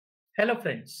Hello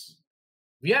friends,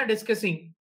 we are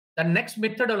discussing the next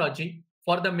methodology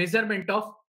for the measurement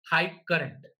of high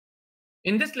current.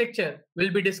 In this lecture,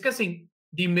 we'll be discussing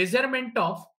the measurement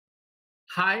of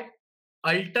high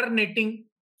alternating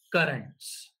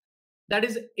currents, that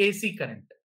is AC current,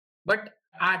 but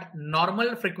at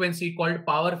normal frequency called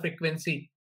power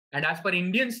frequency, and as per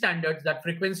Indian standards that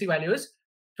frequency value is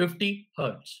 50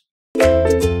 Hertz.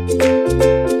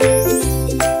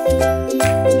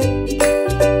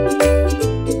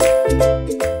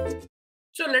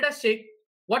 So let us check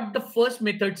what the first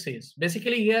method says.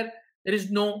 Basically here there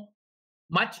is no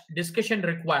much discussion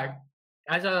required.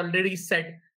 As I already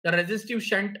said, the resistive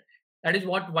shunt, that is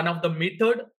what one of the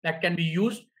method that can be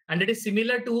used, and it is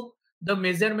similar to the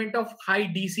measurement of high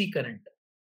DC current.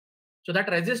 So that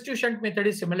resistive shunt method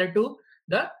is similar to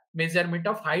the measurement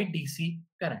of high DC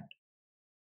current.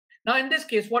 Now in this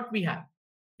case, what we have,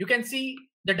 you can see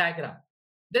the diagram.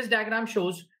 This diagram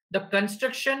shows the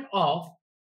construction of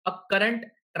a current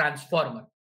transformer.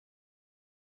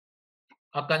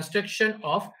 A construction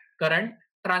of current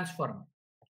transformer.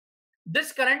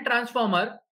 This current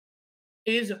transformer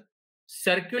is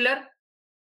circular,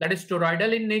 that is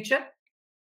toroidal in nature.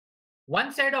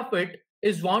 One side of it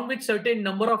is wound with certain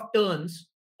number of turns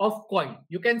of coil.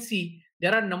 You can see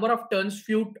there are number of turns,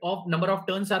 number of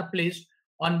turns are placed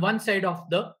on one side of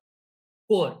the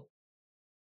core.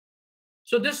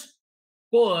 So this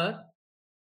core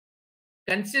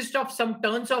consists of some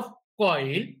turns of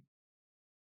coil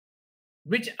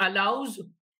which allows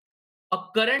a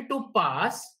current to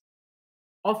pass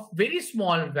of very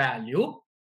small value,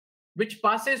 which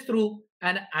passes through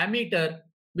an ammeter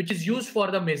which is used for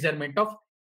the measurement of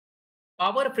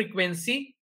power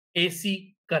frequency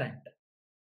AC current.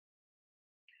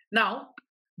 Now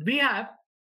we have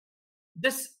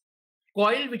this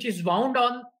coil which is wound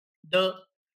on the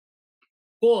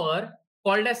core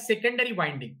called as secondary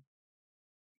winding.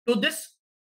 To this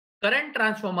current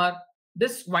transformer,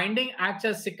 this winding acts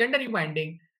as secondary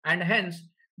winding, and hence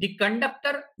the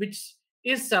conductor which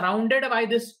is surrounded by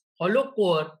this hollow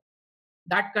core,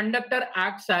 that conductor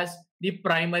acts as the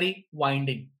primary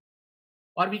winding,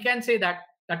 or we can say that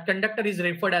that conductor is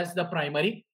referred as the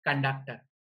primary conductor.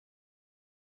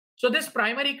 So this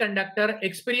primary conductor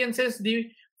experiences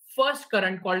the first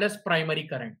current called as primary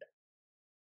current.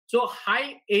 So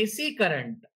high AC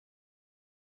current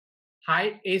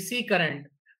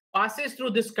passes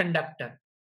through this conductor,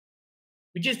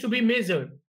 which is to be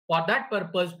measured. For that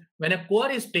purpose, when a core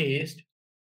is placed,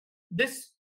 this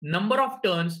number of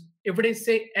turns, if it is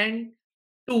say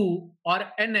N2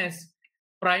 or NS,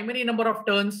 primary number of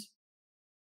turns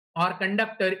or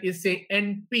conductor is say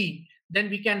NP, then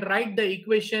we can write the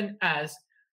equation as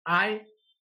IP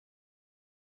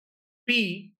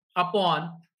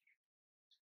upon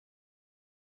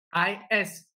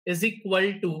IS is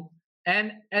equal to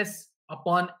NS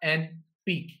upon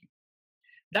NP.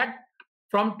 That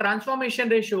from transformation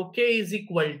ratio K is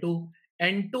equal to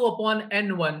N2 upon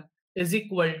N1 is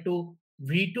equal to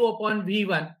V2 upon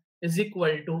V1 is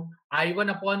equal to I1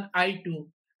 upon I2,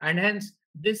 and hence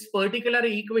this particular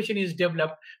equation is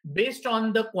developed based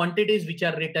on the quantities which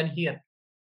are written here.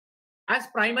 As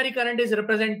primary current is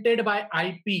represented by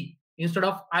IP instead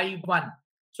of I1,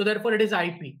 so therefore it is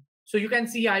IP. So you can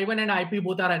see I1 and IP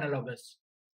both are analogous.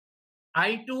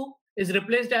 I2 is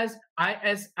replaced as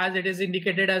IS as it is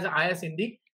indicated as IS in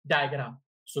the diagram.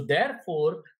 So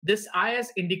therefore this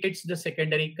IS indicates the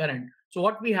secondary current. So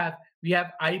what we have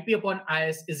IP upon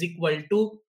IS is equal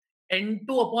to N2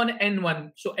 upon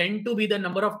N1. So N2 be the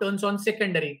number of turns on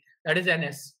secondary, that is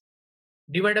NS,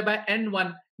 divided by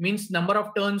N1 means number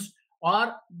of turns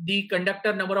or the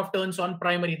conductor number of turns on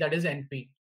primary, that is NP.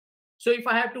 So if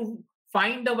I have to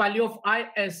find the value of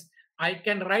IS, I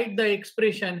can write the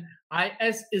expression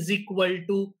IS is equal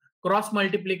to cross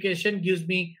multiplication gives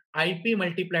me IP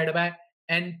multiplied by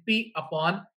NP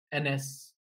upon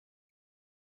NS.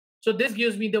 So this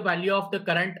gives me the value of the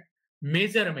current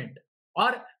measurement,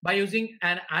 or by using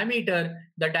an ammeter,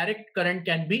 the direct current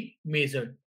can be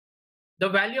measured. The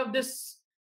value of this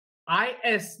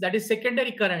IS, that is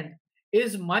secondary current,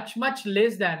 is much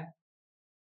less than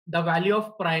the value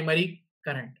of primary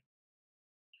current.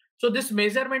 So this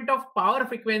measurement of power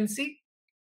frequency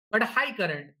but high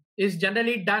current is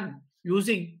generally done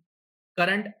using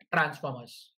current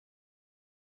transformers.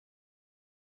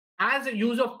 As the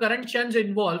use of current shunts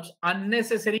involves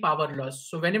unnecessary power loss.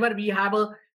 So whenever we have a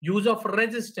use of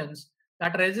resistance,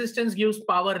 that resistance gives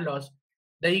power loss.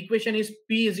 The equation is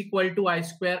P is equal to I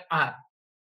square R.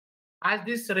 As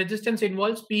this resistance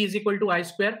involves P is equal to I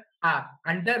square R,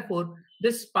 and therefore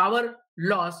this power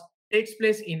loss takes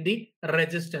place in the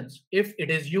resistance if it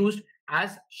is used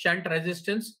as shunt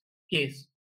resistance case.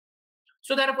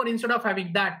 So therefore, instead of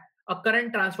having that, a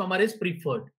current transformer is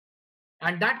preferred.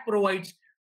 And that provides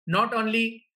not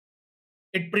only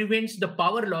it prevents the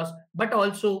power loss, but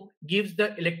also gives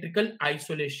the electrical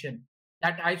isolation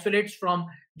that isolates from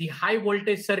the high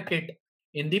voltage circuit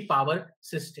in the power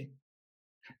system.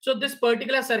 So this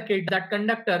particular circuit, that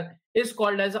conductor, is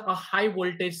called as a high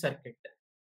voltage circuit,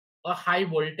 a high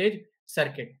voltage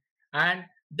circuit. And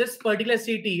this particular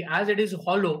CT, as it is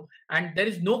hollow and there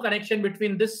is no connection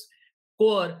between this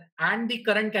core and the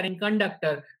current carrying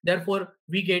conductor, therefore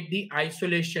we get the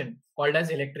isolation called as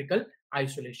electrical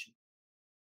isolation.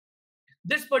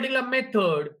 This particular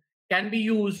method can be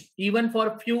used even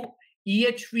for few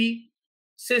EHV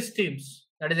systems,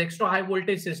 that is extra high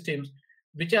voltage systems,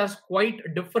 which are quite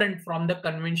different from the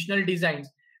conventional designs,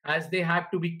 as they have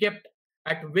to be kept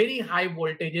at very high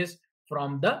voltages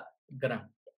from the ground.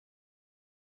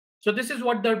 So this is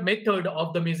what the method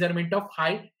of the measurement of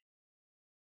high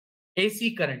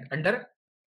AC current under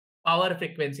power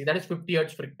frequency, that is 50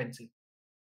 Hertz frequency.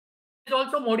 It is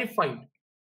also modified.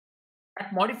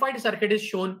 That modified circuit is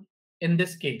shown in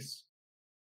this case.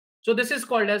 So this is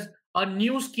called as a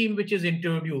new scheme which is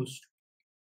introduced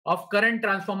of current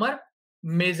transformer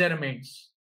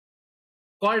measurements,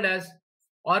 called as,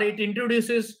 or it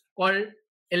introduces called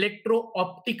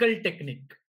electro-optical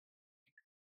technique.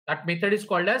 That method is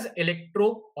called as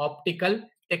electro-optical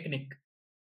technique.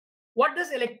 What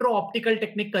does electro-optical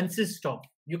technique consist of?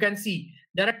 You can see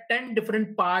there are 10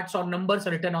 different parts or numbers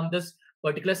written on this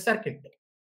particular circuit.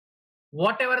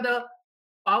 Whatever the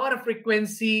power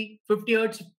frequency, 50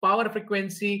 Hertz power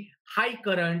frequency, high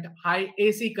current, high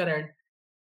AC current,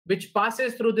 which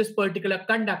passes through this particular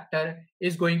conductor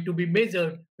is going to be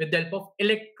measured with the help of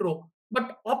electro,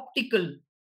 but optical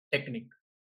technique.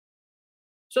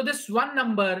 So this one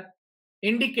number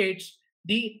indicates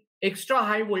the extra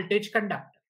high voltage conductor.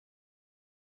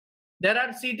 There are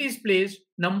CTs placed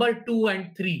number 2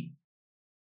 and 3.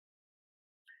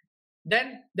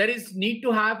 Then there is need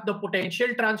to have the potential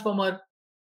transformer.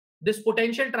 This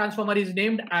potential transformer is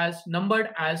named as, numbered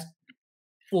as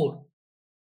 4.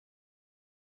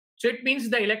 So it means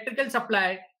the electrical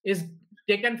supply is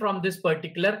taken from this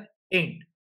particular end.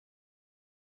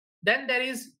 Then there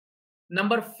is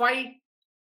number 5.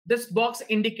 This box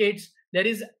indicates there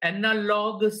is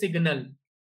analog signal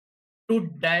to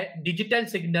digital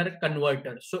signal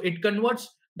converter. So it converts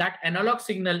that analog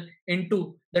signal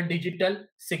into the digital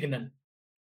signal.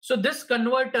 So this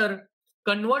converter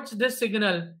converts this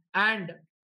signal and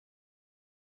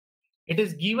it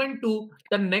is given to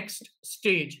the next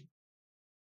stage,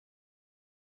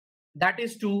 that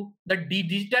is to the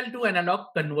digital to analog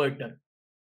converter.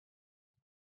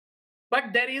 But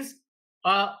there is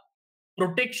a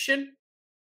protection.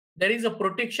 There is a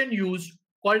protection used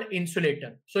called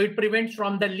insulator. So it prevents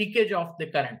from the leakage of the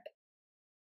current.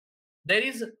 There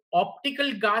is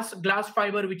optical glass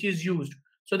fiber which is used.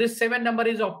 So this 7 number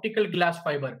is optical glass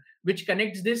fiber, which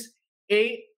connects this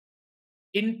A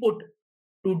input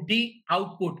to D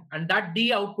output, and that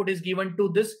D output is given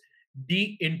to this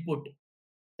D input.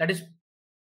 That is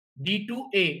D to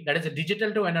A, that is a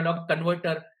digital to analog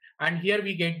converter, and here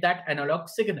we get that analog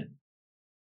signal.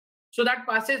 So that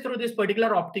passes through this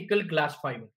particular optical glass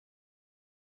fiber.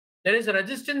 There is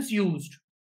resistance used.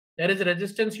 There is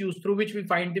resistance used through which we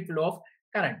find the flow of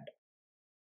current.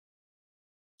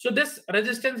 So this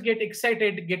resistance get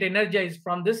excited, get energized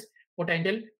from this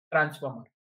potential transformer.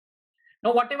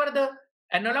 Now whatever the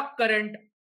analog current,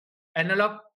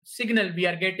 analog signal we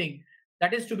are getting,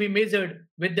 that is to be measured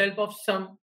with the help of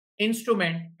some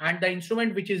instrument, and the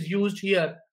instrument which is used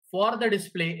here for the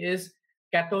display is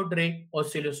cathode ray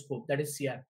oscilloscope, that is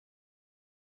CR.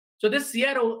 So this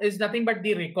CRO is nothing but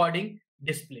the recording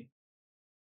display.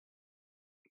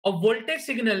 A voltage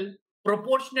signal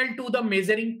proportional to the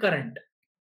measuring current,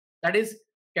 that is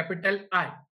capital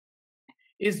I,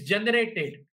 is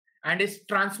generated and is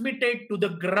transmitted to the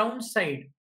ground side.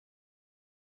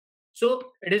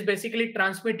 So it is basically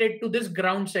transmitted to this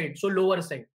ground side, so lower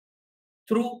side,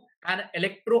 through an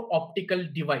electro-optical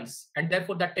device, and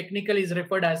therefore that technical is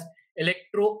referred as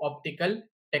electro-optical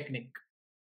technique.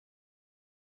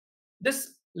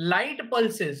 This light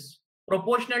pulses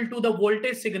proportional to the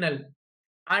voltage signal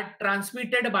are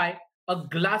transmitted by a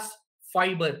glass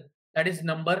fiber, that is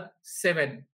number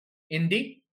 7 in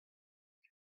the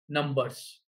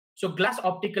numbers. So glass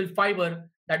optical fiber,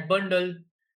 that bundle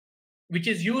which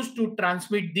is used to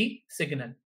transmit the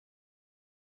signal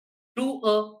to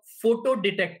a photo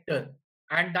detector,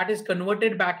 and that is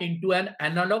converted back into an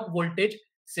analog voltage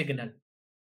signal.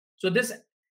 So this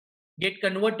get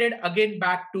converted again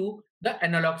back to the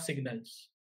analog signals.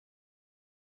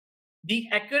 the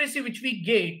accuracy which we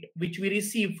get, which we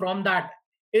receive from that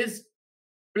is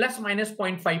plus minus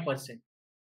 0.5%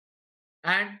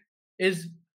 and is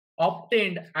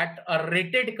obtained at a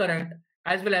rated current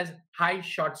as well as high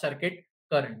short circuit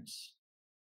currents.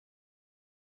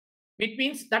 It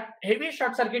means that heavy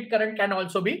short circuit current can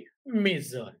also be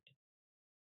measured.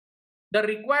 The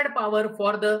required power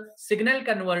for the signal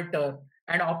converter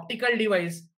and optical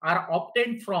device are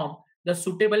obtained from the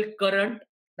suitable current.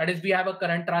 That is, we have a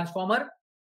current transformer.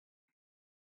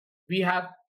 We have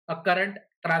a current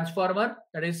transformer,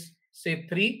 that is say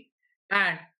 3,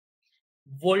 and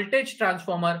voltage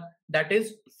transformer, that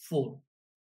is 4.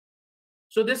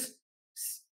 So this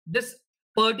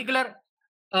particular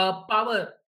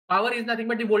power is nothing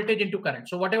but the voltage into current.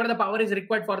 So whatever the power is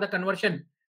required for the conversion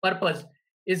purpose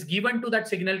is given to that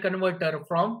signal converter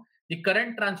from the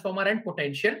current transformer and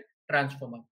potential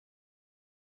transformer.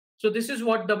 So this is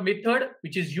what the method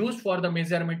which is used for the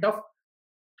measurement of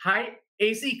high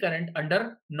AC current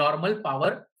under normal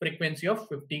power frequency of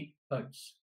 50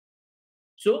 Hertz.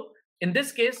 So in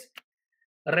this case,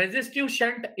 resistive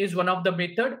shunt is one of the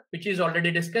method which is already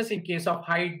discussed in case of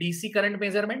high DC current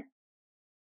measurement.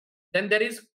 Then there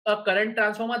is a current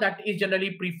transformer that is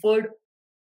generally preferred,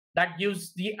 that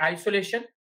gives the isolation,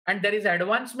 and there is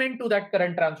advancement to that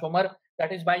current transformer,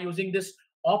 that is by using this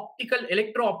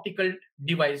electro-optical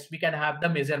device we can have the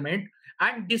measurement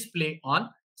and display on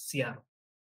CRO.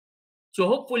 So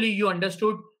hopefully you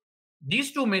understood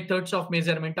these two methods of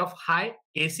measurement of high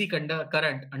AC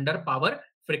current under power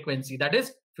frequency, that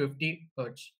is 50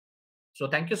 Hertz. So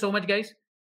thank you so much, guys.